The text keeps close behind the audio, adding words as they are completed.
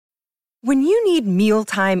When you need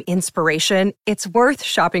mealtime inspiration, it's worth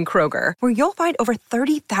shopping Kroger, where you'll find over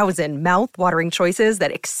 30,000 mouth-watering choices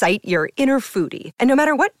that excite your inner foodie. And no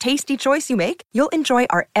matter what tasty choice you make, you'll enjoy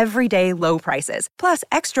our everyday low prices, plus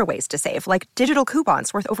extra ways to save, like digital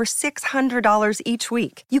coupons worth over $600 each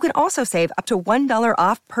week. You can also save up to $1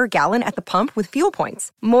 off per gallon at the pump with fuel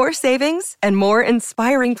points. More savings and more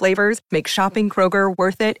inspiring flavors make shopping Kroger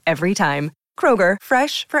worth it every time. Kroger,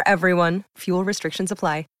 fresh for everyone. Fuel restrictions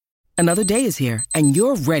apply. Another day is here, and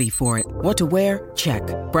you're ready for it. What to wear? Check.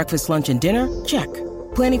 Breakfast, lunch, and dinner? Check.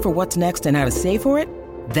 Planning for what's next and how to save for it?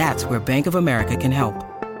 That's where Bank of America can help.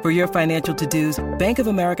 For your financial to-dos, Bank of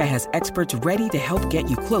America has experts ready to help get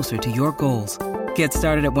you closer to your goals. Get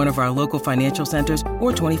started at one of our local financial centers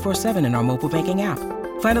or 24/7 in our mobile banking app.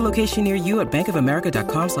 Find a location near you at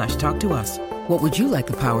bankofamerica.com/talktous. What would you like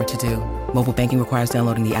the power to do? Mobile banking requires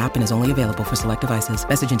downloading the app and is only available for select devices.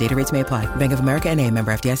 Message and data rates may apply. Bank of America N.A.,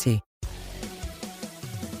 member FDIC.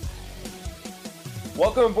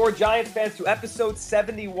 Welcome aboard, Giants fans, to episode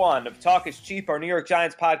 71 of Talk is Cheap, our New York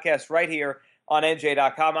Giants podcast right here on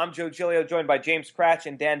NJ.com. I'm Joe Giglio, joined by James Cratch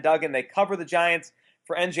and Dan Duggan. They cover the Giants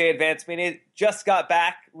for NJ Advance Media. Just got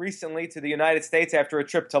back recently to the United States after a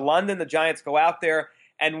trip to London. The Giants go out there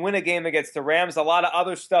and win a game against the Rams. A lot of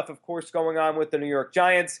other stuff, of course, going on with the New York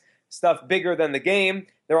Giants, stuff bigger than the game.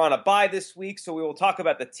 They're on a bye this week, so we will talk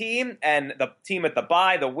about the team and the team at the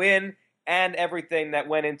bye, the win, and everything that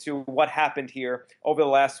went into what happened here over the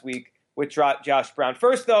last week with Josh Brown.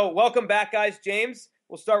 First, though, welcome back, guys. James,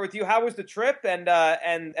 we'll start with you. How was the trip and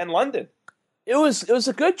London? It was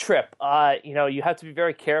a good trip. You have to be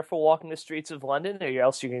very careful walking the streets of London, or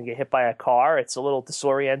else you're going to get hit by a car. It's a little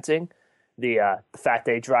disorienting. The fact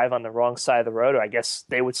they drive on the wrong side of the road, or I guess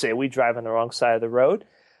they would say we drive on the wrong side of the road.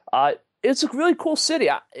 It's a really cool city.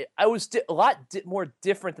 I was a lot more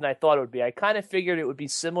different than I thought it would be. I kind of figured it would be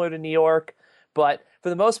similar to New York, but for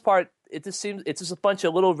the most part, it just seems it's just a bunch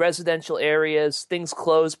of little residential areas. Things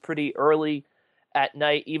close pretty early at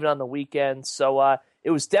night, even on the weekends. So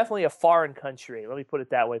it was definitely a foreign country. Let me put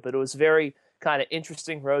it that way. But it was a very kind of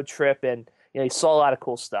interesting road trip, and you saw a lot of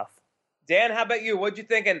cool stuff. Dan, how about you? What'd you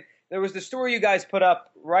think? And there was the story you guys put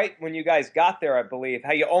up right when you guys got there, I believe,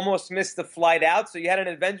 how you almost missed the flight out, so you had an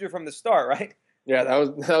adventure from the start, right? Yeah, that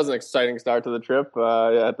was an exciting start to the trip.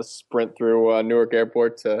 I had to sprint through Newark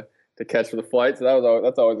Airport to catch for the flight, so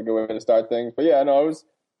that's always a good way to start things. But yeah, no, it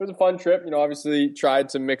was a fun trip. Obviously tried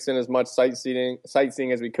to mix in as much sightseeing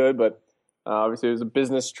as we could, but obviously it was a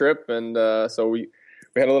business trip, and so we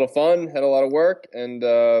had a little fun, had a lot of work, and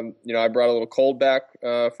I brought a little cold back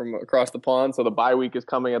from across the pond, so the bye week is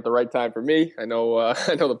coming at the right time for me. I know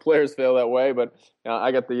the players feel that way, but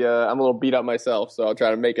I got I'm a little beat up myself, so I'll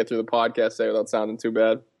try to make it through the podcast today without sounding too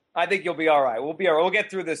bad. I think you'll be all right. We'll be all right. We'll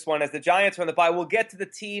get through this one. As the Giants are on the bye, we'll get to the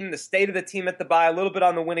team, the state of the team at the bye, a little bit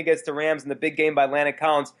on the win against the Rams and the big game by Landon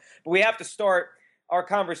Collins. But we have to start our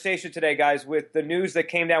conversation today, guys, with the news that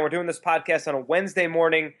came down. We're doing this podcast on a Wednesday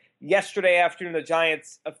morning. Yesterday afternoon, the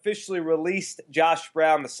Giants officially released Josh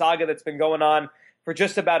Brown, the saga that's been going on for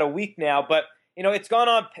just about a week now. But, it's gone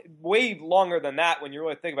on way longer than that when you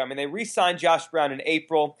really think about it. I mean, they re-signed Josh Brown in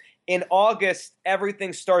April. In August,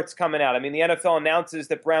 everything starts coming out. I mean, the NFL announces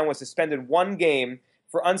that Brown was suspended one game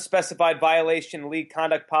for unspecified violation of league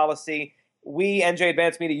conduct policy. We, NJ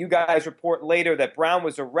Advance Media, you guys report later that Brown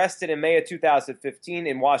was arrested in May of 2015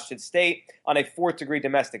 in Washington State on a fourth-degree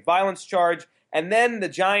domestic violence charge. And then the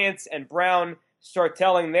Giants and Brown start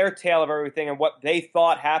telling their tale of everything and what they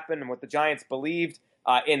thought happened and what the Giants believed.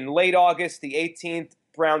 In late August, the 18th,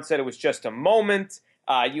 Brown said it was just a moment.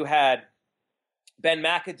 You had Ben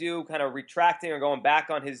McAdoo kind of retracting or going back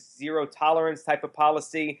on his zero tolerance type of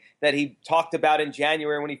policy that he talked about in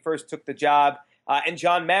January when he first took the job. And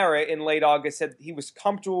John Mara in late August said he was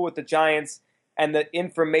comfortable with the Giants and the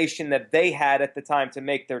information that they had at the time to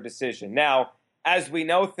make their decision. Now, as we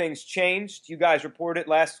know, things changed. You guys reported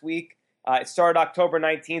last week. It started October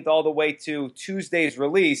 19th all the way to Tuesday's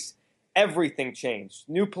release. Everything changed.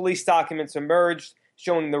 New police documents emerged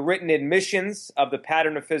showing the written admissions of the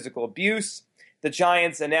pattern of physical abuse. The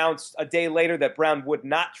Giants announced a day later that Brown would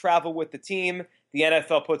not travel with the team. The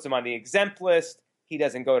NFL puts him on the exempt list. He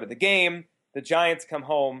doesn't go to the game. The Giants come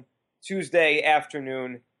home Tuesday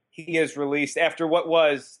afternoon. He is released after what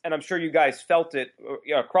was, and I'm sure you guys felt it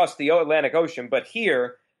across the Atlantic Ocean, but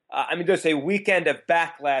here, there's a weekend of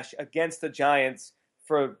backlash against the Giants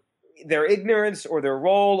for their ignorance or their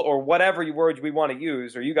role or whatever words we want to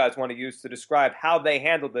use or you guys want to use to describe how they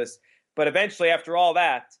handled this. But eventually, after all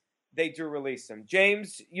that, they do release him.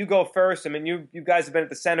 James, you go first. I mean, you guys have been at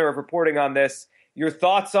the center of reporting on this. Your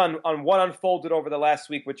thoughts on what unfolded over the last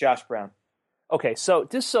week with Josh Brown? Okay, so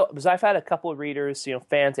because I've had a couple of readers,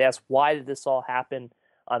 fans ask, why did this all happen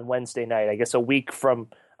on Wednesday night? I guess a week back from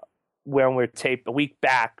when we're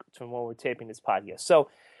taping this podcast. So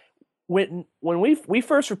when we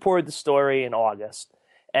first reported the story in August,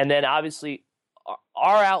 and then obviously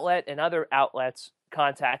our outlet and other outlets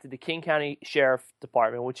contacted the King County Sheriff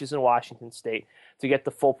Department, which is in Washington State, to get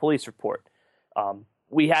the full police report.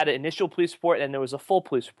 We had an initial police report, and there was a full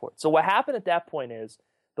police report. So what happened at that point is,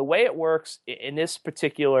 the way it works in this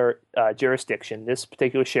particular jurisdiction, this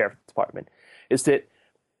particular sheriff department, is that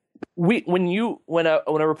when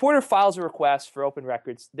a reporter files a request for open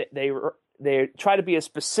records, they try to be as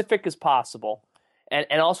specific as possible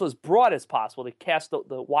and also as broad as possible to cast the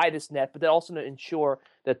widest net, but then also to ensure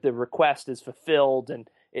that the request is fulfilled and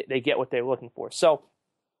they get what they're looking for. So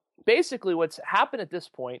basically what's happened at this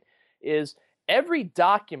point is every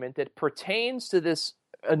document that pertains to this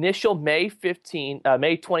initial May 22,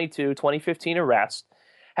 2015 arrest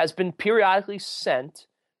has been periodically sent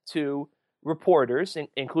to reporters,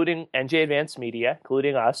 including NJ Advanced Media,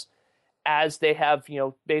 including us, as they have,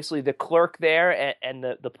 basically the clerk there and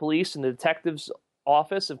the police and the detective's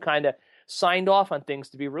office have kind of signed off on things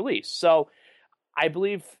to be released. So I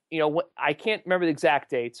believe, I can't remember the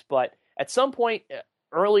exact dates, but at some point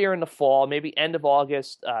earlier in the fall, maybe end of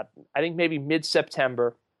August, I think maybe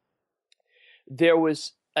mid-September, there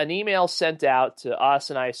was an email sent out to us,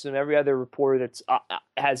 and I assume every other reporter that's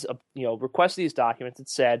has requested these documents. It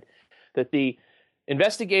said that the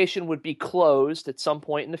investigation would be closed at some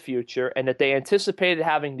point in the future, and that they anticipated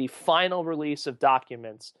having the final release of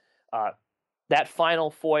documents. That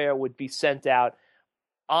final FOIA would be sent out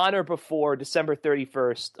on or before December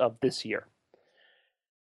 31st of this year.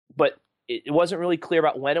 But it wasn't really clear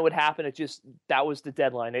about when it would happen. That was the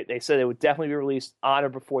deadline. They said it would definitely be released on or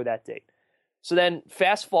before that date. So then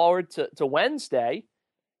fast forward to Wednesday,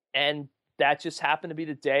 and that just happened to be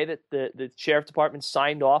the day that the sheriff department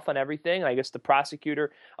signed off on everything. I guess the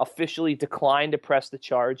prosecutor officially declined to press the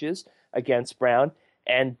charges against Brown,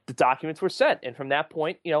 and the documents were sent. And from that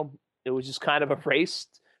point, it was just kind of a race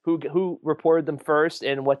who reported them first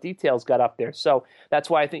and what details got up there. So that's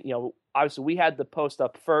why I think, obviously we had the post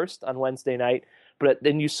up first on Wednesday night, but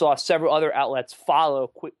then you saw several other outlets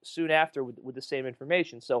follow soon after with the same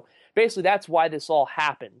information. So basically that's why this all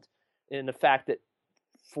happened, in the fact that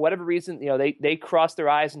for whatever reason, they crossed their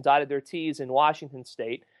I's and dotted their T's in Washington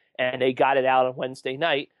State, and they got it out on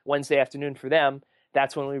Wednesday afternoon for them.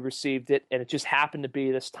 That's when we received it, and it just happened to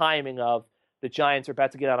be this timing of the Giants are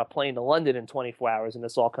about to get on a plane to London in 24 hours, and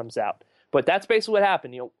this all comes out. But that's basically what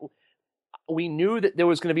happened. We knew that there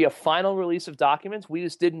was going to be a final release of documents. We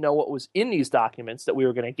just didn't know what was in these documents that we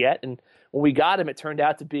were going to get. And when we got them, it turned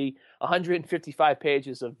out to be 155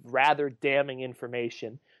 pages of rather damning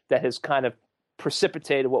information that has kind of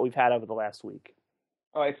precipitated what we've had over the last week.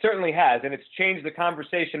 Oh, it certainly has. And it's changed the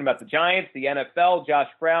conversation about the Giants, the NFL, Josh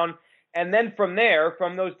Brown. And then from there,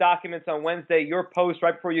 from those documents on Wednesday, your post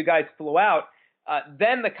right before you guys flew out,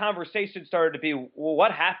 then the conversation started to be, well,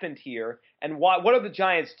 what happened here? And what are the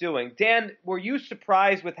Giants doing? Dan, were you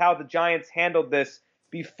surprised with how the Giants handled this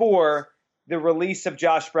before the release of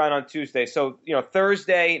Josh Brown on Tuesday? So,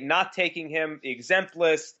 Thursday, not taking him, the exempt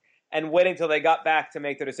list, and waiting till they got back to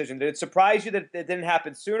make their decision. Did it surprise you that it didn't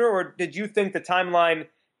happen sooner, or did you think the timeline,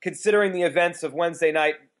 considering the events of Wednesday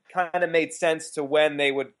night, kind of made sense to when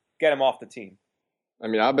they would get him off the team? I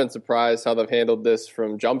mean, I've been surprised how they've handled this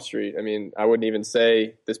from Jump Street. I mean, I wouldn't even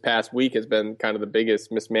say this past week has been kind of the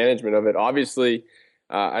biggest mismanagement of it. Obviously,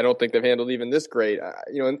 I don't think they've handled even this great.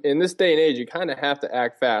 In this day and age, you kind of have to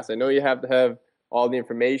act fast. I know you have to have all the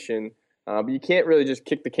information, but you can't really just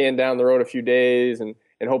kick the can down the road a few days and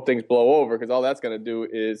hope things blow over, because all that's going to do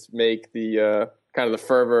is make the kind of the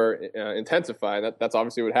fervor intensify. That's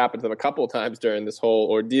obviously what happened to them a couple of times during this whole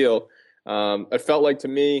ordeal. It felt like to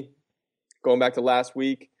me, going back to last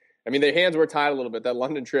week, I mean, their hands were tied a little bit. That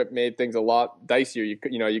London trip made things a lot dicier.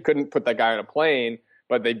 You couldn't put that guy on a plane,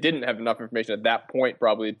 but they didn't have enough information at that point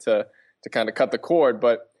probably to kind of cut the cord.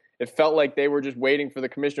 But it felt like they were just waiting for the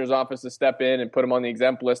commissioner's office to step in and put them on the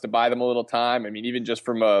exempt list to buy them a little time. I mean, even just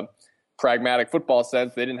from a pragmatic football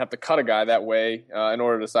sense, they didn't have to cut a guy that way in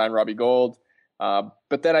order to sign Robbie Gould.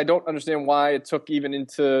 But then I don't understand why it took even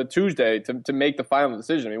into Tuesday to make the final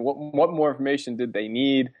decision. I mean, what more information did they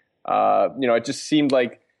need? It just seemed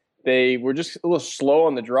like they were just a little slow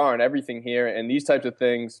on the draw and everything here. And these types of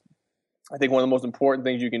things, I think one of the most important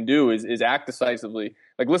things you can do is act decisively.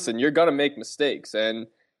 Like, listen, you're going to make mistakes. And,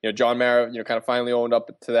 John Mara, kind of finally owned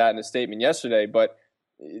up to that in his statement yesterday. But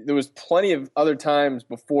there was plenty of other times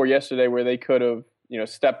before yesterday where they could have,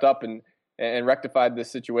 stepped up and and rectified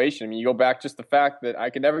this situation. I mean, you go back just the fact that I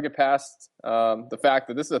could never get past the fact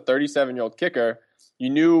that this is a 37-year-old kicker. You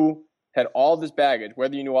knew had all this baggage,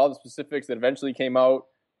 whether you knew all the specifics that eventually came out.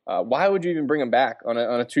 Why would you even bring him back on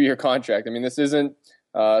a 2-year contract? I mean, this isn't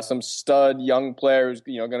some stud young player who's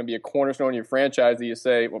going to be a cornerstone of your franchise that you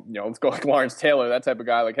say, well, let's go like Lawrence Taylor, that type of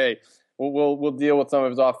guy. Like, hey, we'll deal with some of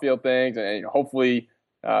his off-field things and hopefully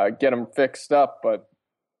get him fixed up. But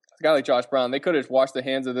a guy like Josh Brown, they could have washed their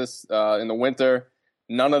hands of this in the winter.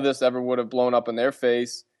 None of this ever would have blown up in their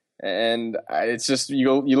face. And it's just,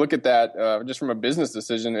 you look at that just from a business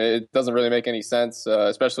decision, it doesn't really make any sense,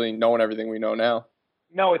 especially knowing everything we know now.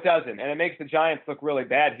 No, it doesn't. And it makes the Giants look really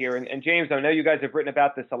bad here. And James, I know you guys have written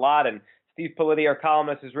about this a lot, and Steve Politi, our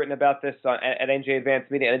columnist, has written about this at NJ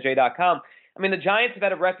Advanced Media, NJ.com. I mean, the Giants have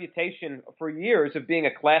had a reputation for years of being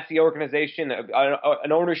a classy organization,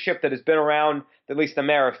 an ownership that has been around, at least the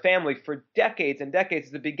Mara family, for decades and decades.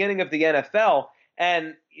 It's the beginning of the NFL.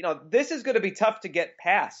 And, this is going to be tough to get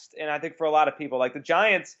past. And I think for a lot of people, like the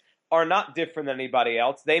Giants are not different than anybody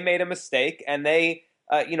else. They made a mistake, and they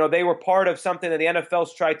were part of something that the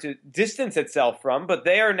NFL's tried to distance itself from, but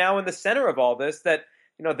they are now in the center of all this that,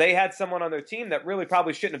 they had someone on their team that really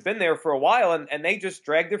probably shouldn't have been there for a while, and they just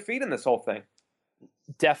dragged their feet in this whole thing.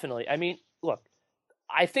 Definitely. I mean, look,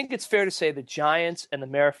 I think it's fair to say the Giants and the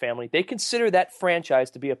Mara family, they consider that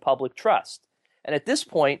franchise to be a public trust. And at this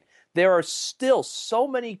point, there are still so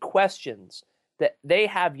many questions that they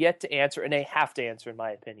have yet to answer, and they have to answer, in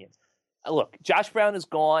my opinion. Look, Josh Brown is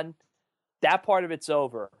gone. That part of it's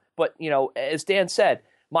over. But, as Dan said,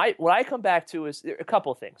 what I come back to is a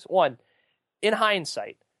couple of things. One, in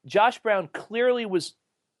hindsight, Josh Brown clearly was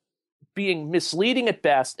being misleading at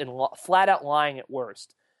best and flat out lying at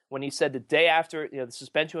worst when he said the day after the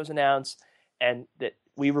suspension was announced and that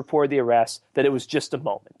we reported the arrest that it was just a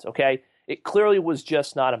moment, okay? It clearly was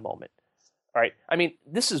just not a moment. All right. I mean,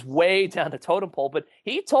 this is way down the totem pole, but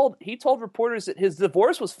he told reporters that his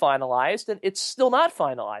divorce was finalized, and it's still not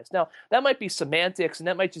finalized. Now, that might be semantics, and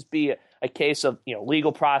that might just be a case of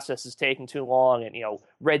legal processes taking too long and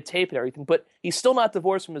red tape and everything. But he's still not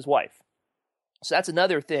divorced from his wife, so that's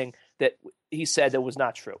another thing that he said that was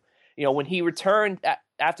not true. When he returned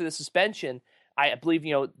after the suspension, I believe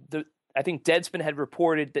I think Deadspin had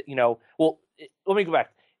reported that let me go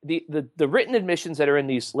back. The written admissions that are in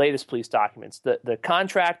these latest police documents, the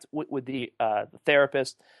contract with the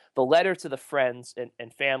therapist, the letter to the friends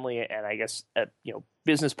and family, and I guess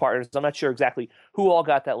business partners. I'm not sure exactly who all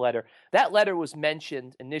got that letter. That letter was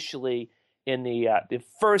mentioned initially in the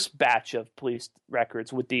first batch of police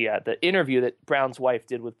records with the interview that Brown's wife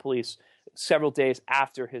did with police several days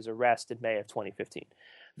after his arrest in May of 2015.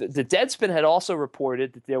 The Deadspin had also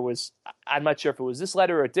reported that there was, I'm not sure if it was this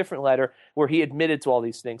letter or a different letter, where he admitted to all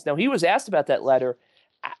these things. Now, he was asked about that letter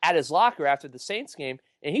at his locker after the Saints game,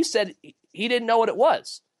 and he said he didn't know what it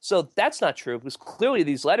was. So that's not true, because clearly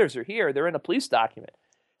these letters are here. They're in a police document.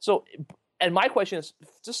 So, and my question is,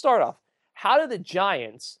 to start off, how do the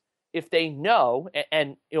Giants, if they know,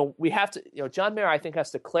 and we have to, John Mara, I think,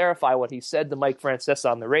 has to clarify what he said to Mike Francesa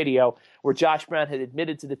on the radio, where Josh Brown had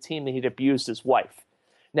admitted to the team that he'd abused his wife.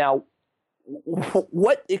 Now,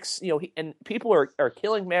 and people are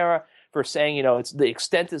killing Mara for saying, it's the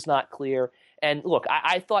extent is not clear. And look,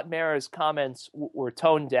 I thought Mara's comments were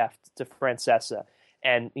tone deaf to Francesa.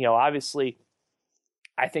 And, obviously,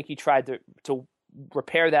 I think he tried to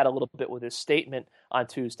repair that a little bit with his statement on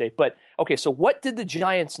Tuesday. But, okay, so what did the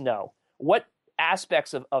Giants know? What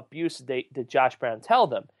aspects of abuse did Josh Brown tell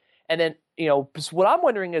them? And then, what I'm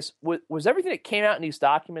wondering is, was everything that came out in these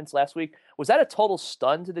documents last week, was that a total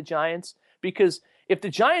stun to the Giants? Because if the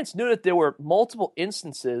Giants knew that there were multiple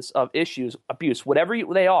instances of abuse, whatever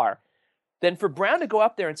they are, then for Brown to go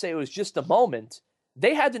up there and say it was just a moment,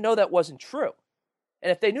 they had to know that wasn't true.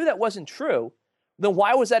 And if they knew that wasn't true, then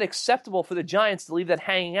why was that acceptable for the Giants to leave that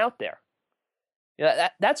hanging out there?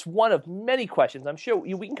 That's one of many questions. I'm sure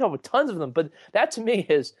we can come up with tons of them, but that to me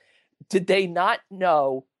is, did they not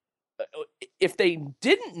know? If they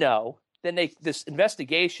didn't know, then this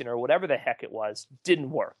investigation or whatever the heck it was didn't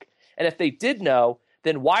work. And if they did know,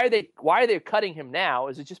 then why are they cutting him now?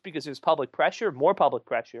 Is it just because there's public pressure, more public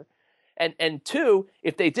pressure? And two,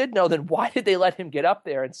 if they did know, then why did they let him get up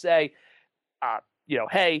there and say,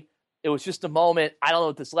 hey, it was just a moment. I don't know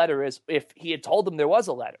what this letter is. If he had told them there was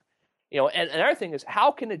a letter, and another thing is,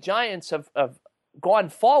 how can the Giants have gone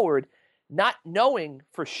forward not knowing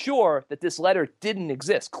for sure that this letter didn't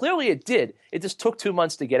exist? Clearly it did. It just took 2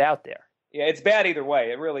 months to get out there. Yeah, it's bad either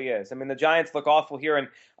way. It really is. I mean, the Giants look awful here. And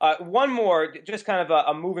one more, just kind of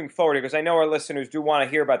a moving forward, because I know our listeners do want to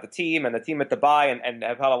hear about the team and the team at the bye, and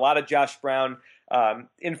have had a lot of Josh Brown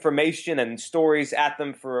information and stories at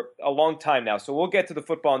them for a long time now. So we'll get to the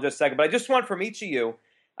football in just a second. But I just want from each of you,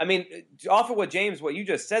 I mean, off of what you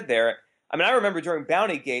just said there, I mean, I remember during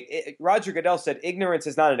Bountygate, Roger Goodell said ignorance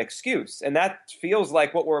is not an excuse. And that feels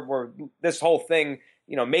like what we're this whole thing,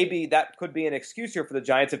 maybe that could be an excuse here for the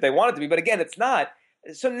Giants if they wanted to be. But again, it's not.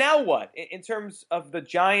 So now what in terms of the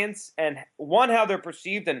Giants and, one, how they're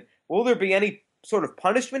perceived, and will there be any sort of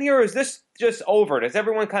punishment here, or is this just over? Does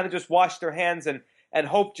everyone kind of just wash their hands and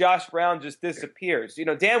hope Josh Brown just disappears?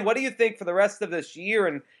 Dan, what do you think for the rest of this year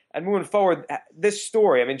and moving forward, this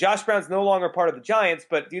story? I mean, Josh Brown's no longer part of the Giants,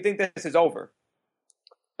 but do you think this is over?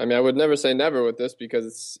 I mean, I would never say never with this,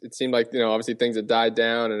 because it seemed like, obviously things had died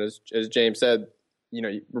down. And as James said,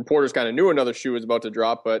 reporters kind of knew another shoe was about to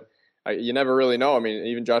drop, but you never really know. I mean,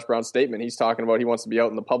 even Josh Brown's statement, he's talking about he wants to be out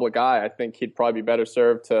in the public eye. I think he'd probably be better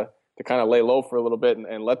served to kind of lay low for a little bit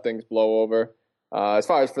and let things blow over. As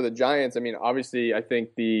far as for the Giants, I mean, obviously, I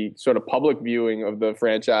think the sort of public viewing of the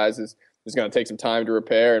franchise is going to take some time to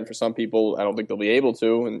repair. And for some people, I don't think they'll be able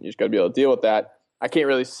to, and you just got to be able to deal with that. I can't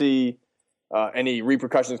really see any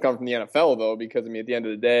repercussions coming from the NFL, though, because, I mean, at the end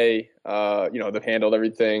of the day, they've handled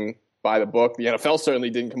everything by the book. The NFL certainly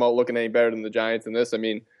didn't come out looking any better than the Giants in this. I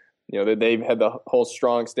mean, they've had the whole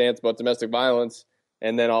strong stance about domestic violence,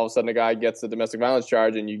 and then all of a sudden a guy gets a domestic violence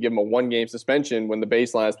charge and you give him a 1-game suspension when the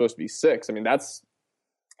baseline is supposed to be 6. I mean,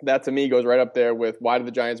 that to me goes right up there with, why did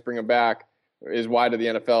the Giants bring him back? Is why did the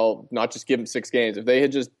NFL not just give him 6 games? If they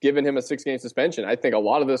had just given him a 6-game suspension, I think a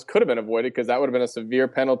lot of this could have been avoided, because that would have been a severe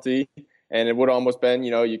penalty, and it would have almost been,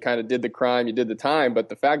 you kind of did the crime, you did the time. But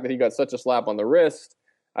the fact that he got such a slap on the wrist,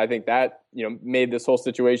 I think that, made this whole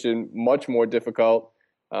situation much more difficult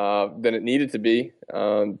than it needed to be.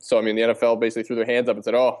 So, I mean, the NFL basically threw their hands up and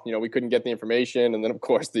said, we couldn't get the information. And then, of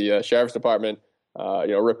course, the Sheriff's Department,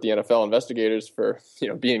 ripped the NFL investigators for,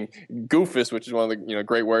 being goofus, which is one of the,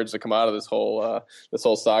 great words to come out of this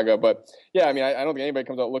whole saga. But, yeah, I mean, I don't think anybody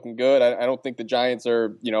comes out looking good. I don't think the Giants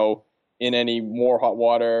are, in any more hot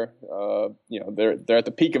water. They're at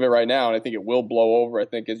the peak of it right now, and I think it will blow over. I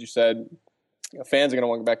think, as you said, fans are going to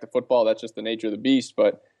want to go back to football. That's just the nature of the beast.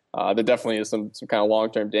 But there definitely is some kind of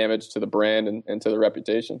long-term damage to the brand and to the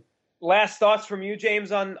reputation. Last thoughts from you,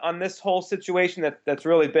 James, on this whole situation that's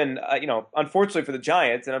really been, unfortunately for the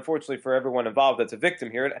Giants and unfortunately for everyone involved that's a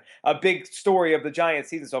victim here, a big story of the Giants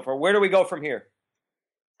season so far. Where do we go from here?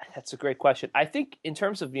 That's a great question. I think in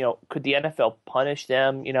terms of, could the NFL punish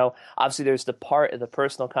them? Obviously there's the part of the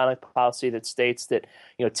personal conduct policy that states that,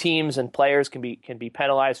 teams and players can be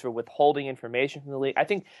penalized for withholding information from the league. I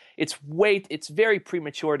think it's very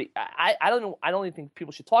premature to, I don't even think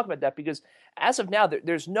people should talk about that, because as of now,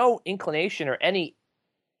 there's no inclination or any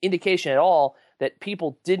indication at all that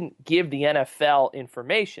people didn't give the NFL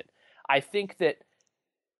information. I think that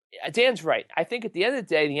Dan's right. I think at the end of the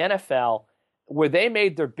day, the NFL, where they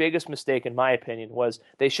made their biggest mistake, in my opinion, was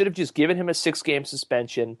they should have just given him a 6-game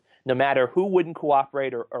suspension, no matter who wouldn't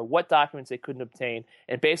cooperate or what documents they couldn't obtain,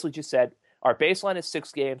 and basically just said, our baseline is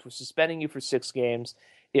 6 games, we're suspending you for 6 games.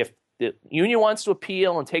 If the union wants to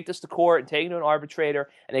appeal and take this to court and take it to an arbitrator,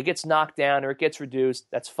 and it gets knocked down or it gets reduced,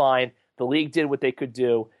 that's fine. The league did what they could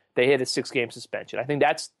do. They hit a 6-game suspension. I think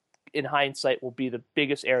that's, in hindsight, will be the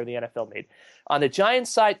biggest error the NFL made. On the Giants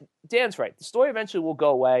side, Dan's right. The story eventually will go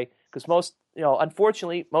away, because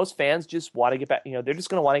unfortunately, most fans just want to get back, they're just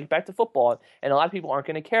going to want to get back to football. And a lot of people aren't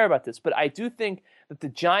going to care about this. But I do think that the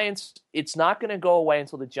Giants, it's not going to go away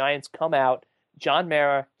until the Giants come out, John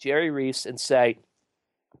Mara, Jerry Reese, and say,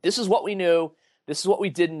 this is what we knew, this is what we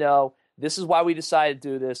didn't know, this is why we decided to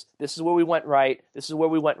do this, this is where we went right, this is where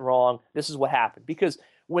we went wrong, this is what happened. Because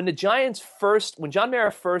when John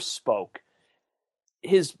Mara first spoke,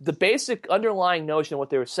 the basic underlying notion of what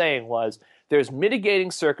they were saying was, there's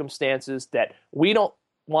mitigating circumstances that we don't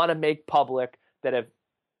want to make public, that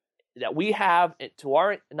we have, to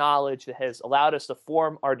our knowledge, that has allowed us to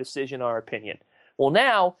form our decision, our opinion. Well,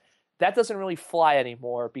 now that doesn't really fly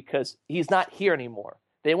anymore, because he's not here anymore.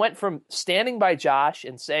 They went from standing by Josh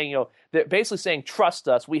and saying, they're basically saying, trust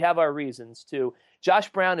us, we have our reasons, to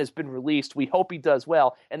Josh Brown has been released, we hope he does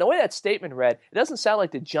well. And the way that statement read, it doesn't sound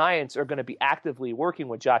like the Giants are going to be actively working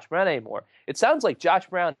with Josh Brown anymore. It sounds like Josh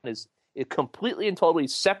Brown is completely and totally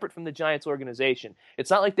separate from the Giants organization.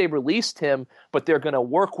 It's not like they released him, but they're going to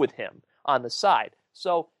work with him on the side.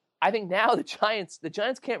 So I think now the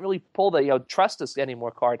Giants can't really pull the trust us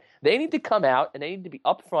anymore card. They need to come out and they need to be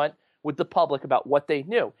upfront with the public about what they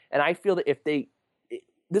knew. And I feel that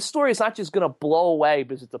this story is not just going to blow away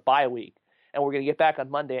because it's a bye week. and we're going to get back on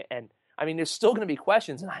Monday. And, I mean, there's still going to be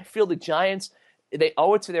questions. And I feel the Giants, they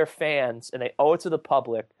owe it to their fans, and they owe it to the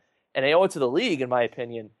public, and they owe it to the league, in my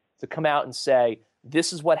opinion, to come out and say,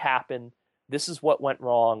 this is what happened, this is what went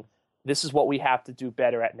wrong, this is what we have to do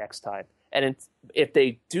better at next time. And if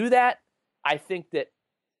they do that, I think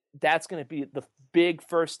that's going to be the big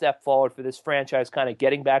first step forward for this franchise kind of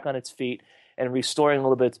getting back on its feet and restoring a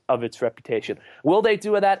little bit of its reputation. Will they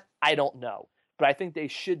do that? I don't know. But I think they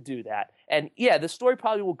should do that. And yeah, the story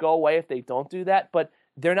probably will go away if they don't do that, but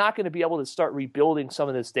they're not going to be able to start rebuilding some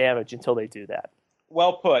of this damage until they do that.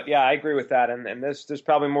 Well put. Yeah, I agree with that. And there's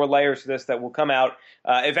probably more layers to this that will come out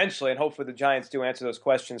eventually, and hopefully the Giants do answer those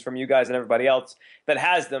questions from you guys and everybody else that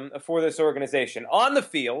has them for this organization. On the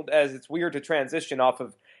field, as it's weird to transition off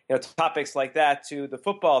of topics like that to the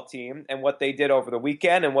football team and what they did over the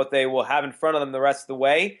weekend and what they will have in front of them the rest of the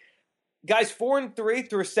way. Guys, 4-3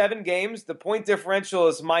 through 7 games. The point differential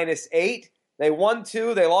is -8. They won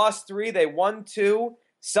 2, they lost 3, they won 2.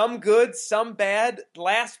 Some good, some bad.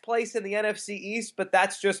 Last place in the NFC East, but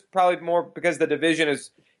that's just probably more because the division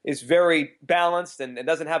is very balanced and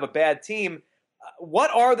doesn't have a bad team.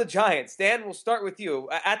 What are the Giants? Dan, we'll start with you.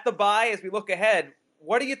 At the bye, as we look ahead,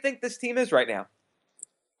 what do you think this team is right now?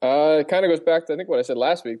 It kind of goes back to, I think, what I said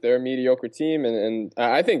last week. They're a mediocre team, and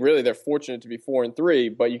I think really they're fortunate to be 4-3.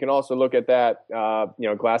 But you can also look at that,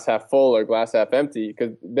 glass half full or glass half empty,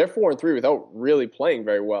 because they're 4-3 without really playing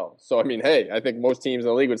very well. So I mean, hey, I think most teams in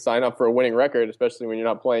the league would sign up for a winning record, especially when you're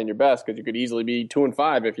not playing your best, because you could easily be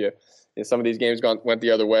 2-5 if some of these games went the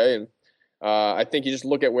other way. And I think you just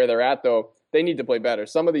look at where they're at, though. They need to play better.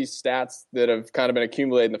 Some of these stats that have kind of been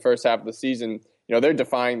accumulated in the first half of the season, they're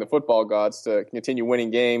defying the football gods to continue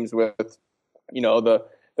winning games with, the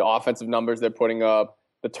offensive numbers they're putting up,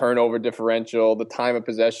 the turnover differential, the time of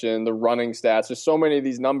possession, the running stats. Just so many of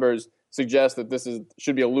these numbers suggest that this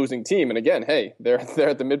should be a losing team. And again, hey, they're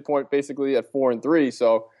at the midpoint basically at 4-3.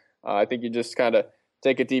 So I think you just kind of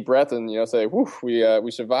take a deep breath and say, "Whew,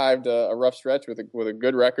 we survived a rough stretch with a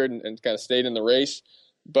good record and kind of stayed in the race."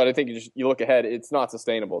 But I think you look ahead, it's not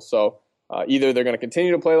sustainable. So. Either they're going to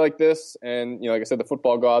continue to play like this, and like I said, the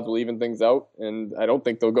football gods will even things out, and I don't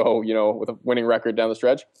think they'll go with a winning record down the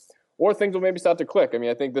stretch, or things will maybe start to click. I mean,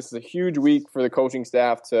 I think this is a huge week for the coaching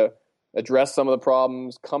staff to address some of the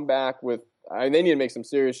problems, come back with. They need to make some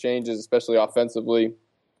serious changes, especially offensively.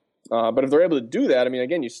 But if they're able to do that, I mean,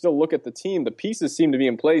 again, you still look at the team; the pieces seem to be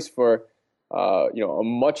in place for a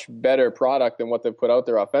much better product than what they've put out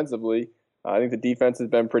there offensively. I think the defense has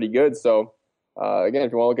been pretty good, so. Again,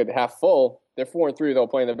 if you want to look at half full, they're 4-3 though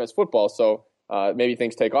playing their best football, so maybe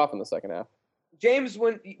things take off in the second half. James,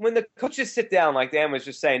 when the coaches sit down, like Dan was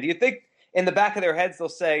just saying, do you think in the back of their heads they'll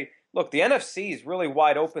say, look, the NFC is really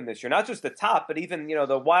wide open this year, not just the top, but even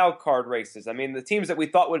the wild card races. I mean, the teams that we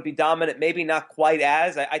thought would be dominant, maybe not quite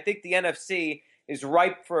as. I think the NFC is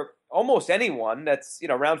ripe for almost anyone that's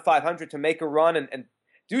around 500 to make a run and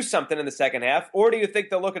do something in the second half? Or do you think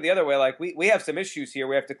they'll look at the other way, like we have some issues here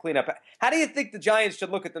we have to clean up? How do you think the Giants should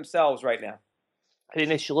look at themselves right now? I think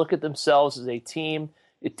they should look at themselves as a team.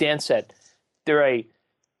 Dan said, they're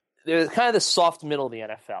kind of the soft middle of the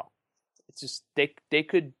NFL. It's just they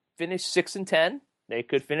could finish 6-10, they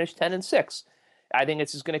could finish 10-6. I think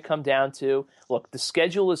it's just going to come down to, look, the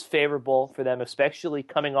schedule is favorable for them, especially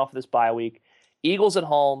coming off of this bye week. Eagles at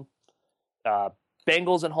home,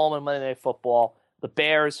 Bengals at home on Monday Night Football. The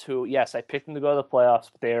Bears, who, yes, I picked them to go to the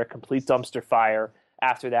playoffs, but they are a complete dumpster fire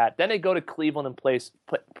after that. Then they go to Cleveland and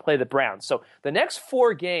play the Browns. So the next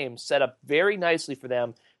 4 games set up very nicely for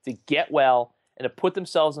them to get well and to put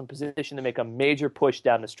themselves in position to make a major push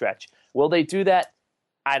down the stretch. Will they do that?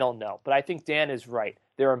 I don't know. But I think Dan is right.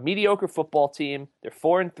 They're a mediocre football team. They're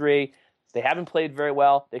 4-3. They haven't played very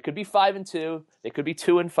well. They could be 5-2. They could be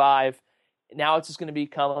 2-5. Now it's just going to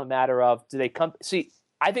become a matter of, do they come? See,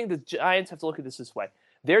 I think the Giants have to look at this way.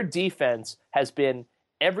 Their defense has been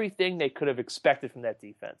everything they could have expected from that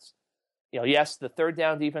defense. Yes, the third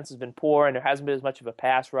down defense has been poor, and there hasn't been as much of a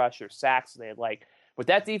pass rush or sacks as they'd like. But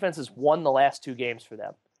that defense has won the last 2 games for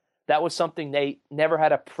them. That was something they never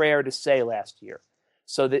had a prayer to say last year.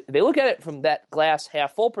 So they look at it from that glass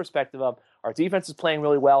half full perspective of our defense is playing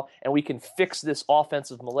really well, and we can fix this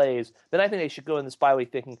offensive malaise. Then I think they should go in this bye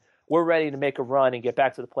week thinking we're ready to make a run and get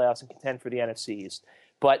back to the playoffs and contend for the NFC East.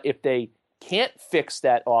 But if they can't fix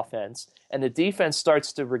that offense and the defense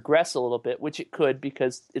starts to regress a little bit, which it could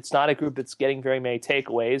because it's not a group that's getting very many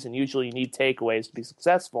takeaways, and usually you need takeaways to be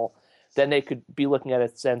successful, then they could be looking at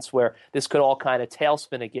a sense where this could all kind of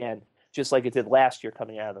tailspin again, just like it did last year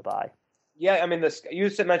coming out of the bye. Yeah, I mean, you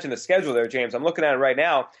mentioned the schedule there, James. I'm looking at it right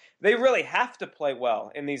now. They really have to play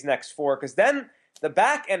well in these next 4 because then the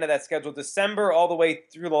back end of that schedule, December all the way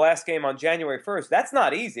through the last game on January 1st, that's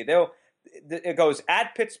not easy. It goes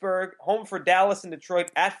at Pittsburgh, home for Dallas and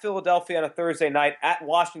Detroit, at Philadelphia on a Thursday night, at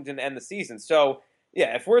Washington to end the season. So,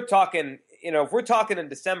 yeah, if we're talking in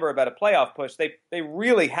December about a playoff push, they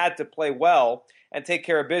really had to play well and take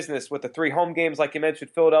care of business with the 3 home games, like you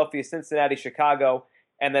mentioned, Philadelphia, Cincinnati, Chicago,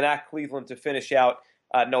 and then at Cleveland to finish out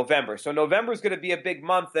November. So November is going to be a big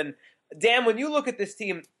month. And, Dan, when you look at this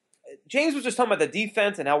team, James was just talking about the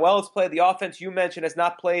defense and how well it's played. The offense, you mentioned, has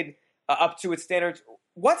not played up to its standards.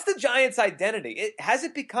 What's the Giants' identity? Has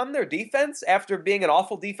it become their defense after being an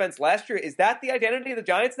awful defense last year? Is that the identity of the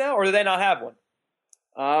Giants now, or do they not have one?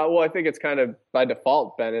 Well, I think it's kind of by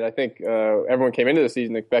default, Bennett. I think everyone came into the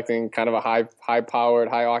season expecting kind of a high-powered,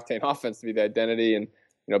 high-octane offense to be the identity. And,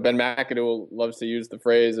 Ben McAdoo loves to use the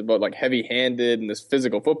phrase about, like, heavy-handed and this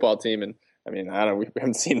physical football team. And, I mean, we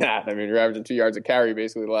haven't seen that. I mean, you're averaging 2 yards a carry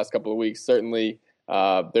basically the last couple of weeks. Certainly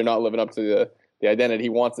they're not living up to the identity he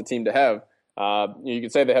wants the team to have. You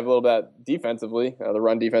could say they have a little bit defensively. The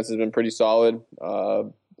run defense has been pretty solid.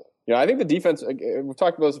 I think the defense, we've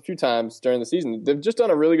talked about this a few times during the season, they've just done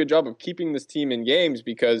a really good job of keeping this team in games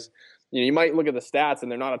because, you might look at the stats and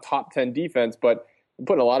they're not a top 10 defense, but they're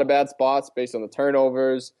put in a lot of bad spots based on the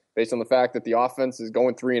turnovers, based on the fact that the offense is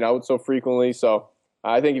going 3 and out so frequently. So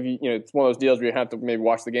I think if it's one of those deals where you have to maybe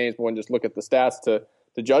watch the games more and just look at the stats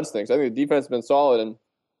to judge things. I think the defense has been solid,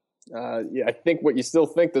 and I think what you still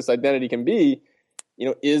think this identity can be,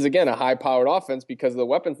 is again a high-powered offense because of the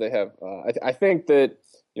weapons they have. I think that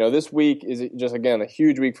this week is just again a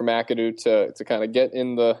huge week for McAdoo to kind of get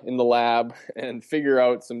in the lab and figure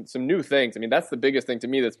out some new things. I mean, that's the biggest thing to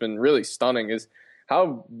me that's been really stunning is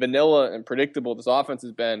how vanilla and predictable this offense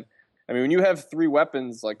has been. I mean, when you have 3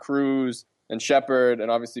 weapons like Cruz and Shepard and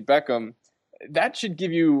obviously Beckham, that should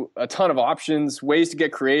give you a ton of options, ways to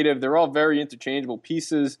get creative. They're all very interchangeable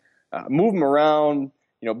pieces. Move them around,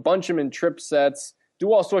 bunch them in trip sets,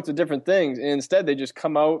 do all sorts of different things. And instead, they just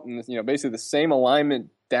come out and, basically the same alignment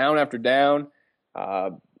down after down.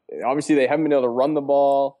 Obviously, they haven't been able to run the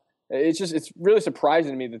ball. It's really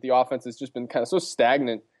surprising to me that the offense has just been kind of so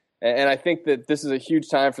stagnant. And I think that this is a huge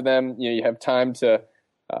time for them. You have time to,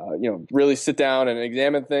 really sit down and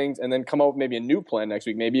examine things and then come out with maybe a new plan next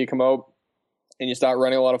week. Maybe you come out and you start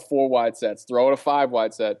running a lot of 4 wide sets, throw out a 5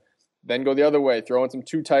 wide set, then go the other way, throw in some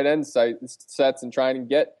 2 tight end sets and try and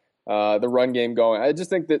get the run game going. I just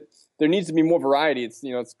think that there needs to be more variety. It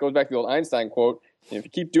goes back to the old Einstein quote. If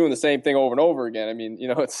you keep doing the same thing over and over again, I mean,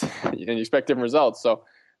 it's and you expect different results. So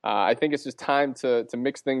I think it's just time to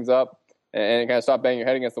mix things up and kind of stop banging your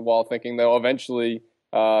head against the wall thinking that eventually,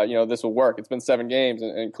 this will work. It's been 7 games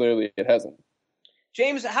and clearly it hasn't.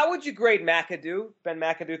 James, how would you grade Ben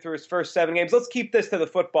McAdoo through his first 7 games? Let's keep this to the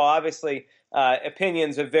football. Obviously,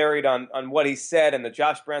 opinions have varied on what he said and the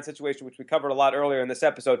Josh Brown situation, which we covered a lot earlier in this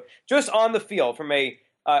episode. Just on the field, from a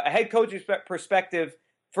head coach's perspective,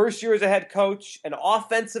 first year as a head coach, an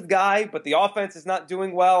offensive guy, but the offense is not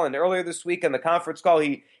doing well. And earlier this week in the conference call,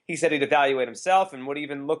 he said he'd evaluate himself and would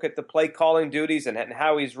even look at the play calling duties and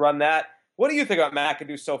how he's run that. What do you think about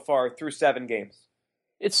McAdoo so far through 7 games?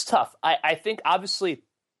 It's tough. I think, obviously,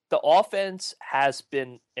 the offense has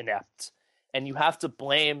been inept, and you have to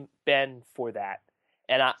blame Ben for that.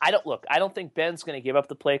 And I don't think Ben's going to give up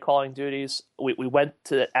the play calling duties. We went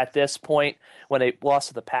to at this point when they lost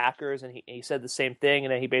to the Packers, and he said the same thing,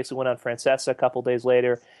 and then he basically went on Francesa a couple days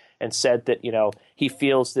later and said that he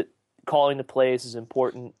feels that calling the plays is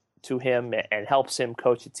important to him and helps him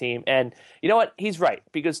coach the team. And you know what? He's right,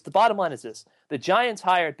 because the bottom line is this. The Giants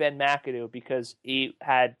hired Ben McAdoo because he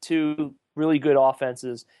had 2 really good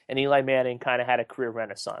offenses, and Eli Manning kind of had a career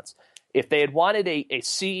renaissance. If they had wanted a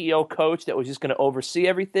CEO coach that was just going to oversee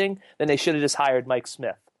everything, then they should have just hired Mike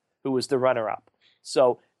Smith, who was the runner-up.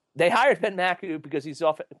 So they hired Ben McAdoo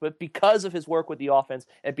because of his work with the offense,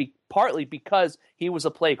 and partly because he was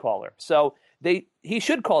a play caller. So he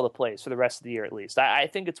should call the plays for the rest of the year at least. I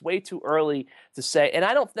think it's way too early to say, and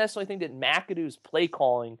I don't necessarily think that McAdoo's play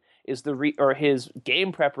calling is or his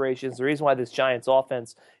game preparation is the reason why this Giants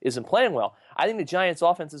offense isn't playing well. I think the Giants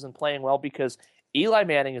offense isn't playing well because Eli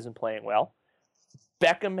Manning isn't playing well.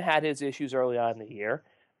 Beckham had his issues early on in the year.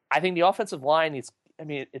 I think the offensive line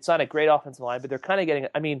it's not a great offensive line, but they're kind of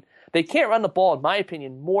getting, they can't run the ball, in my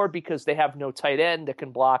opinion, more because they have no tight end that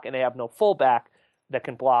can block and they have no fullback that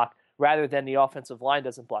can block, rather than the offensive line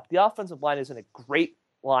doesn't block. The offensive line isn't a great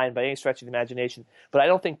line by any stretch of the imagination, but I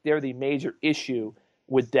don't think they're the major issue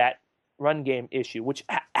with that run game issue, which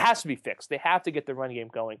has to be fixed. They have to get the run game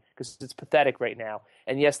going because it's pathetic right now.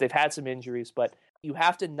 And yes, they've had some injuries, but you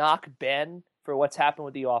have to knock Ben for what's happened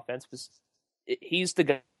with the offense because he's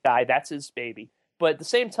the guy. That's his baby. But at the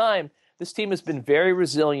same time, this team has been very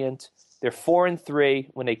resilient. They're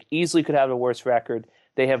 4-3 when they easily could have a worse record.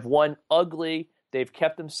 They have won ugly. They've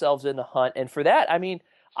kept themselves in the hunt. And for that, I mean,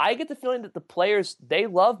 I get the feeling that the players, they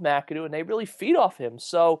love McAdoo and they really feed off him.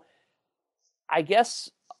 So I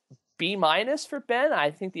guess B- for Ben. I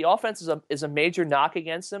think the offense is a major knock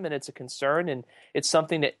against them, and it's a concern, and it's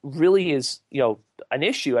something that really is, an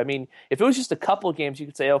issue. I mean, if it was just a couple of games, you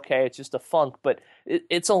could say, okay, it's just a funk, but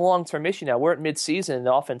it's a long-term issue now. We're at midseason, and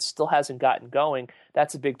the offense still hasn't gotten going.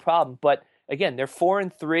 That's a big problem. But again, they're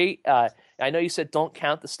 4-3. I know you said don't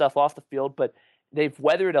count the stuff off the field, but they've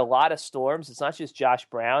weathered a lot of storms. It's not just Josh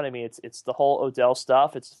Brown. I mean, it's the whole Odell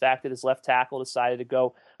stuff. It's the fact that his left tackle decided to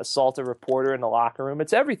go assault a reporter in the locker room.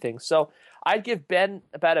 It's everything. So I'd give Ben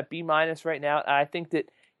about a B- right now. I think that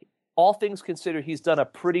all things considered, he's done a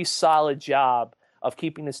pretty solid job of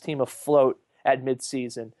keeping this team afloat at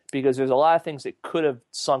midseason because there's a lot of things that could have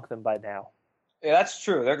sunk them by now. Yeah, that's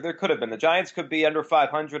true. There could have been. The Giants could be under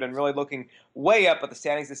 500 and really looking way up at the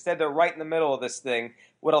standings. Instead, they're right in the middle of this thing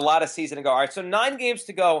with a lot of season to go. All right, so 9 games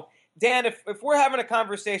to go. Dan, if we're having a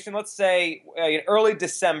conversation, let's say in early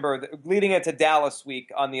December, leading into Dallas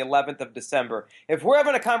week on the 11th of December, if we're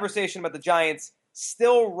having a conversation about the Giants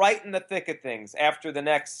still right in the thick of things after the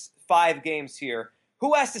next 5 games here,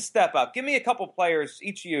 who has to step up? Give me a couple players.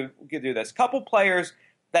 Each of you could do this. Couple players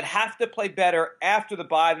that have to play better after the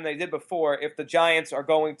bye than they did before if the Giants are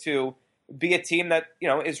going to be a team that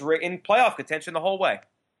is in playoff contention the whole way.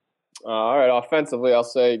 All right, offensively, I'll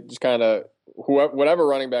say just kind of whatever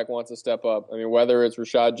running back wants to step up. I mean, whether it's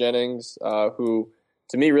Rashad Jennings, who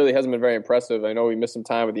to me really hasn't been very impressive. I know he missed some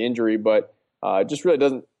time with the injury, but just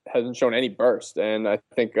really hasn't shown any burst. And I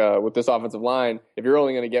think with this offensive line, if you're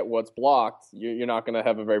only going to get what's blocked, you're not going to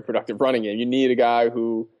have a very productive running game. You need a guy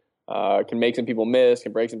who can make some people miss,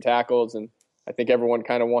 can break some tackles, and I think everyone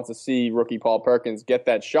kind of wants to see rookie Paul Perkins get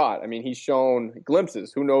that shot. I mean, he's shown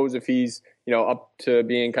glimpses. Who knows if he's up to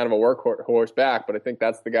being kind of a workhorse back, but I think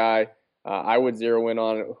that's the guy I would zero in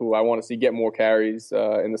on, who I want to see get more carries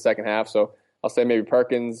in the second half. So I'll say maybe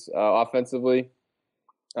Perkins offensively.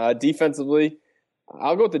 Defensively,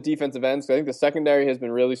 I'll go with the defensive ends. I think the secondary has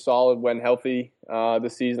been really solid when healthy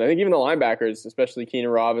this season. I think even the linebackers, especially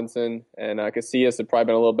Keenan Robinson and Casillas, have probably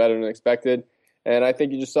been a little better than expected. And I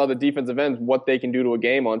think you just saw the defensive ends, what they can do to a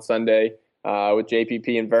game on Sunday with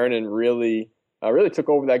JPP and Vernon really took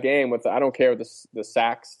over that game. With I don't care what the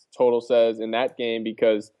sacks total says in that game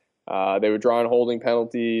because they were drawing holding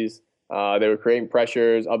penalties. They were creating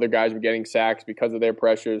pressures. Other guys were getting sacks because of their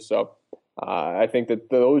pressures. So I think that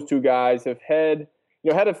those two guys have had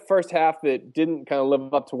a first half that didn't kind of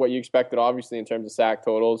live up to what you expected, obviously, in terms of sack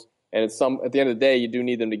totals. And at the end of the day, you do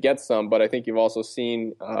need them to get some, but I think you've also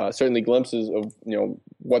seen certainly glimpses of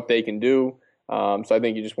what they can do. So I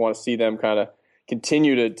think you just want to see them kind of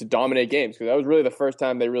continue to dominate games, because that was really the first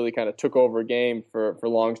time they really kind of took over a game for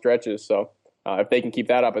long stretches. So if they can keep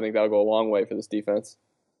that up, I think that'll go a long way for this defense.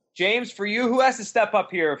 James, for you, who has to step up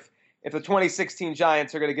here if the 2016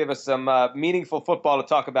 Giants are going to give us some meaningful football to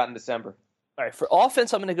talk about in December? All right, for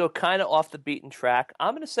offense, I'm going to go kind of off the beaten track.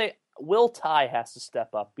 I'm going to say Will Tye has to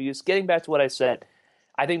step up, because getting back to what I said,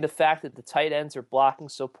 I think the fact that the tight ends are blocking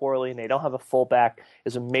so poorly and they don't have a fullback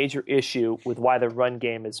is a major issue with why the run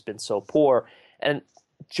game has been so poor. And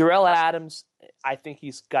Jarrell Adams, I think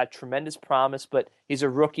he's got tremendous promise, but he's a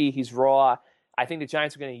rookie. He's raw. I think the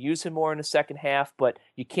Giants are going to use him more in the second half, but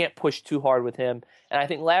you can't push too hard with him. And I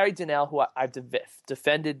think Larry Donnell, who I've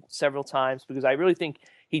defended several times, because I really think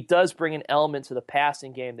he does bring an element to the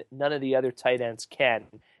passing game that none of the other tight ends can.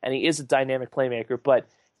 And he is a dynamic playmaker, but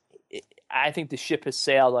I think the ship has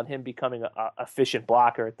sailed on him becoming an efficient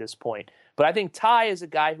blocker at this point. But I think Tye is a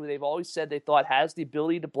guy who they've always said they thought has the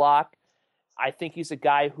ability to block. I think he's a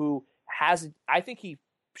guy who I think he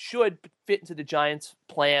should fit into the Giants'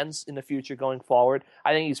 plans in the future going forward.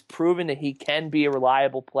 I think he's proven that he can be a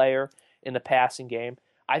reliable player in the passing game.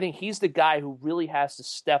 I think he's the guy who really has to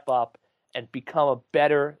step up and become a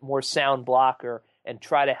better, more sound blocker and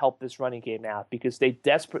try to help this running game out, because they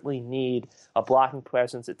desperately need a blocking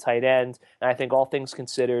presence at tight end. And I think all things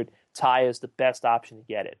considered, Tye is the best option to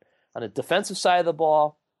get it. On the defensive side of the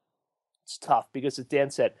ball, it's tough because, as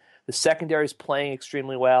Dan said, the secondary is playing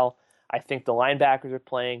extremely well. I think the linebackers are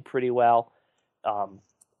playing pretty well.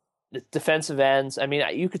 The defensive ends, I mean,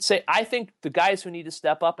 you could say, I think the guys who need to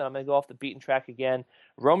step up, and I'm going to go off the beaten track again,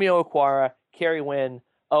 Romeo Okwara, Kerry Wynn,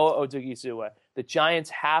 Oa Odighizuwa. The Giants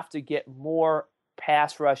have to get more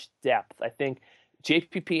pass rush depth. I think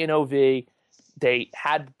JPP and OV, they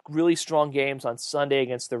had really strong games on Sunday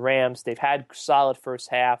against the Rams. They've had solid first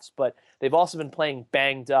halves, but they've also been playing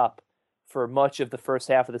banged up for much of the first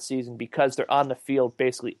half of the season because they're on the field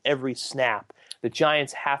basically every snap. The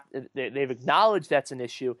Giants they've acknowledged that's an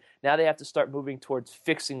issue. Now they have to start moving towards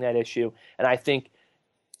fixing that issue. And I think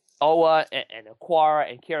Owa and Aquara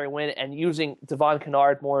and Kerry Wynn and using Devon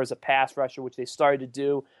Kennard more as a pass rusher, which they started to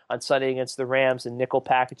do on Sunday against the Rams in nickel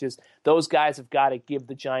packages, those guys have got to give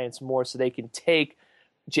the Giants more so they can take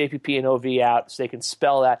JPP and OV out, so they can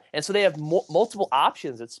spell that. And so they have multiple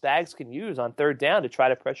options that Spags can use on third down to try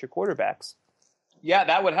to pressure quarterbacks. Yeah,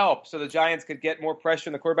 that would help. So the Giants could get more pressure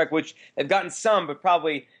on the quarterback, which they've gotten some, but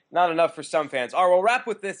probably not enough for some fans. All right, we'll wrap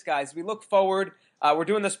with this, guys. We look forward. We're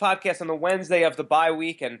doing this podcast on the Wednesday of the bye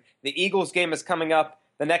week, and the Eagles game is coming up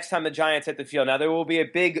the next time the Giants hit the field. Now, there will be a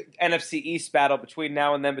big NFC East battle between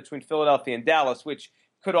now and then between Philadelphia and Dallas, which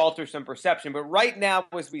could alter some perception. But right now,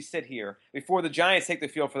 as we sit here, before the Giants take the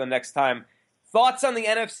field for the next time, thoughts on the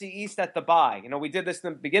NFC East at the bye? You know, we did this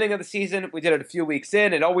in the beginning of the season. We did it a few weeks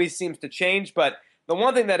in. It always seems to change, but the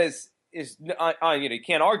one thing that is you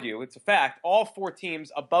can't argue, it's a fact, all four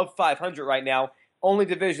teams above 500 right now, only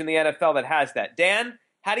division in the NFL that has that. Dan,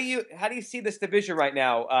 how do you see this division right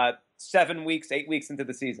now, 7 weeks, 8 weeks into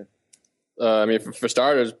the season? I mean, for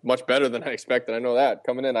starters, much better than I expected. I know that.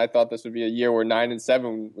 Coming in, I thought this would be a year where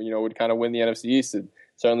 9-7, would kind of win the NFC East. It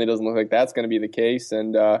certainly doesn't look like that's going to be the case.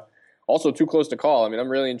 And also too close to call. I mean, I'm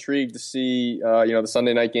really intrigued to see, the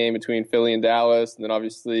Sunday night game between Philly and Dallas. And then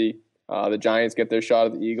obviously the Giants get their shot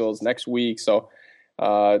at the Eagles next week. So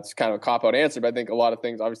it's kind of a cop-out answer, but I think a lot of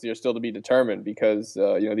things obviously are still to be determined because,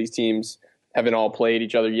 these teams haven't all played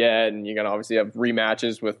each other yet. And you're going to obviously have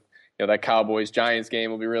rematches with, that Cowboys-Giants game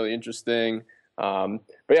will be really interesting. But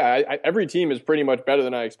yeah, every team is pretty much better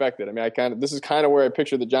than I expected. I mean, this is kind of where I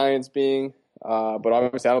pictured the Giants being, but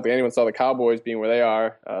obviously I don't think anyone saw the Cowboys being where they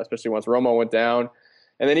are, especially once Romo went down.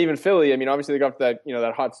 And then even Philly, I mean, obviously they got that,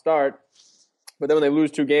 that hot start, but then when they lose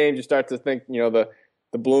 2 games, you start to think, the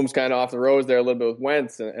bloom's kind of off the rose there a little bit with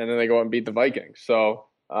Wentz, and then they go out and beat the Vikings. So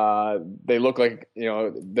they look like,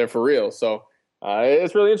 they're for real. So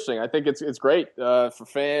it's really interesting. I think it's great for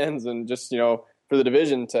fans and just, for the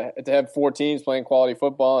division to have 4 teams playing quality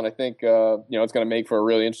football. And I think, it's going to make for a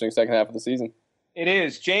really interesting second half of the season. It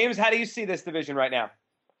is. James, how do you see this division right now?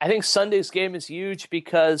 I think Sunday's game is huge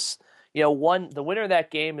because, the winner of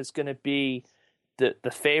that game is going to be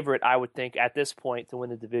the favorite, I would think, at this point to win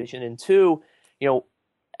the division. And 2,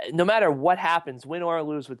 no matter what happens, win or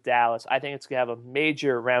lose with Dallas, I think it's going to have a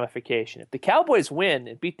major ramification. If the Cowboys win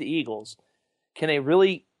and beat the Eagles, can they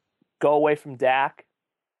really go away from Dak?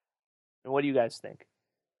 And what do you guys think?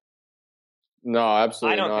 No,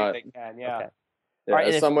 absolutely not. I don't think they can, yeah. Okay. Yeah,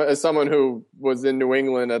 right, as someone who was in New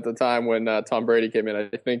England at the time when Tom Brady came in,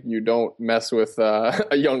 I think you don't mess with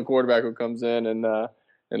a young quarterback who comes in and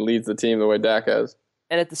leads the team the way Dak has.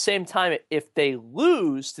 And at the same time, if they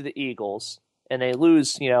lose to the Eagles, and they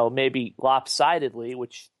lose, maybe lopsidedly,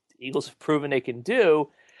 which the Eagles have proven they can do,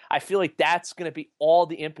 I feel like that's going to be all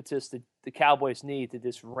the impetus that the Cowboys need to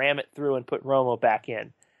just ram it through and put Romo back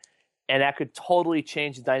in. And that could totally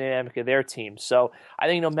change the dynamic of their team. So I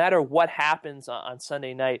think no matter what happens on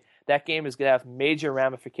Sunday night, that game is going to have major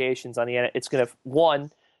ramifications on the end. It's going to,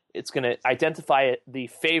 it's going to identify the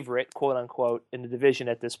favorite, quote unquote, in the division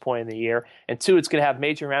at this point in the year. And 2, it's going to have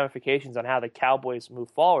major ramifications on how the Cowboys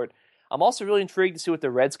move forward. I'm also really intrigued to see what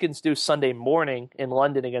the Redskins do Sunday morning in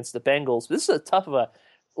London against the Bengals. This is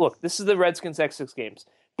this is the Redskins' next 6 games.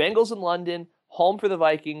 Bengals in London, home for the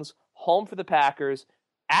Vikings, home for the Packers,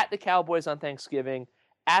 at the Cowboys on Thanksgiving,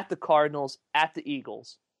 at the Cardinals, at the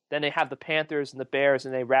Eagles. Then they have the Panthers and the Bears,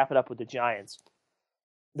 and they wrap it up with the Giants.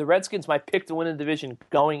 The Redskins might pick to win the division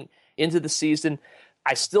going into the season.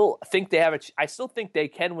 I still think they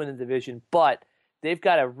can win the division, but they've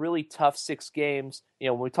got a really tough 6 games.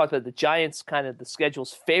 When we talked about the Giants, kind of the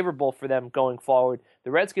schedule's favorable for them going forward.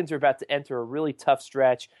 The Redskins are about to enter a really tough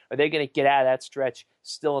stretch. Are they going to get out of that stretch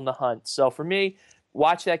still in the hunt? So for me,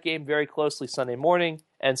 watch that game very closely Sunday morning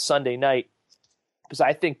and Sunday night, because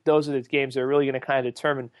I think those are the games that are really going to kind of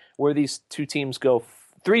determine where these 3 teams go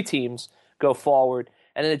forward.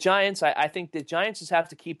 And then the Giants, I think the Giants just have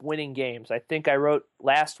to keep winning games. I think I wrote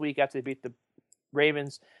last week after they beat the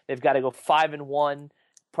Ravens, they've got to go 5-1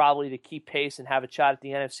 probably to keep pace and have a shot at the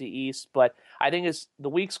NFC East. But I think as the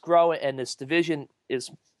weeks grow and this division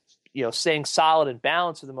is staying solid and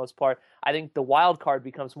balanced for the most part, I think the wild card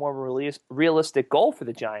becomes more of a realistic goal for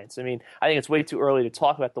the Giants. I mean, I think it's way too early to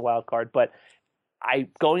talk about the wild card, but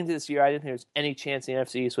going into this year, I didn't think there was any chance the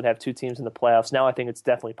NFC East would have 2 teams in the playoffs. Now I think it's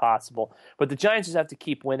definitely possible. But the Giants just have to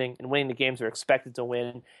keep winning and winning the games they're expected to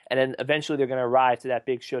win, and then eventually they're going to arrive to that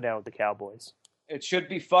big showdown with the Cowboys. It should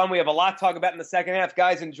be fun. We have a lot to talk about in the second half.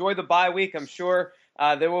 Guys, enjoy the bye week. I'm sure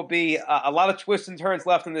There will be a lot of twists and turns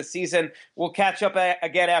left in this season. We'll catch up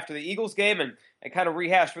again after the Eagles game and kind of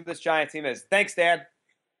rehash what this Giants team is. Thanks, Dan.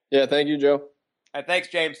 Yeah, thank you, Joe. Thanks,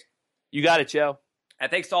 James. You got it, Joe. And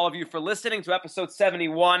thanks to all of you for listening to episode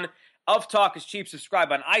 71 of Talk is Cheap.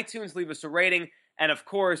 Subscribe on iTunes, leave us a rating. And, of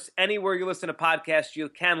course, anywhere you listen to podcasts, you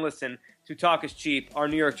can listen to Talk is Cheap, our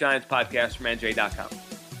New York Giants podcast from NJ.com.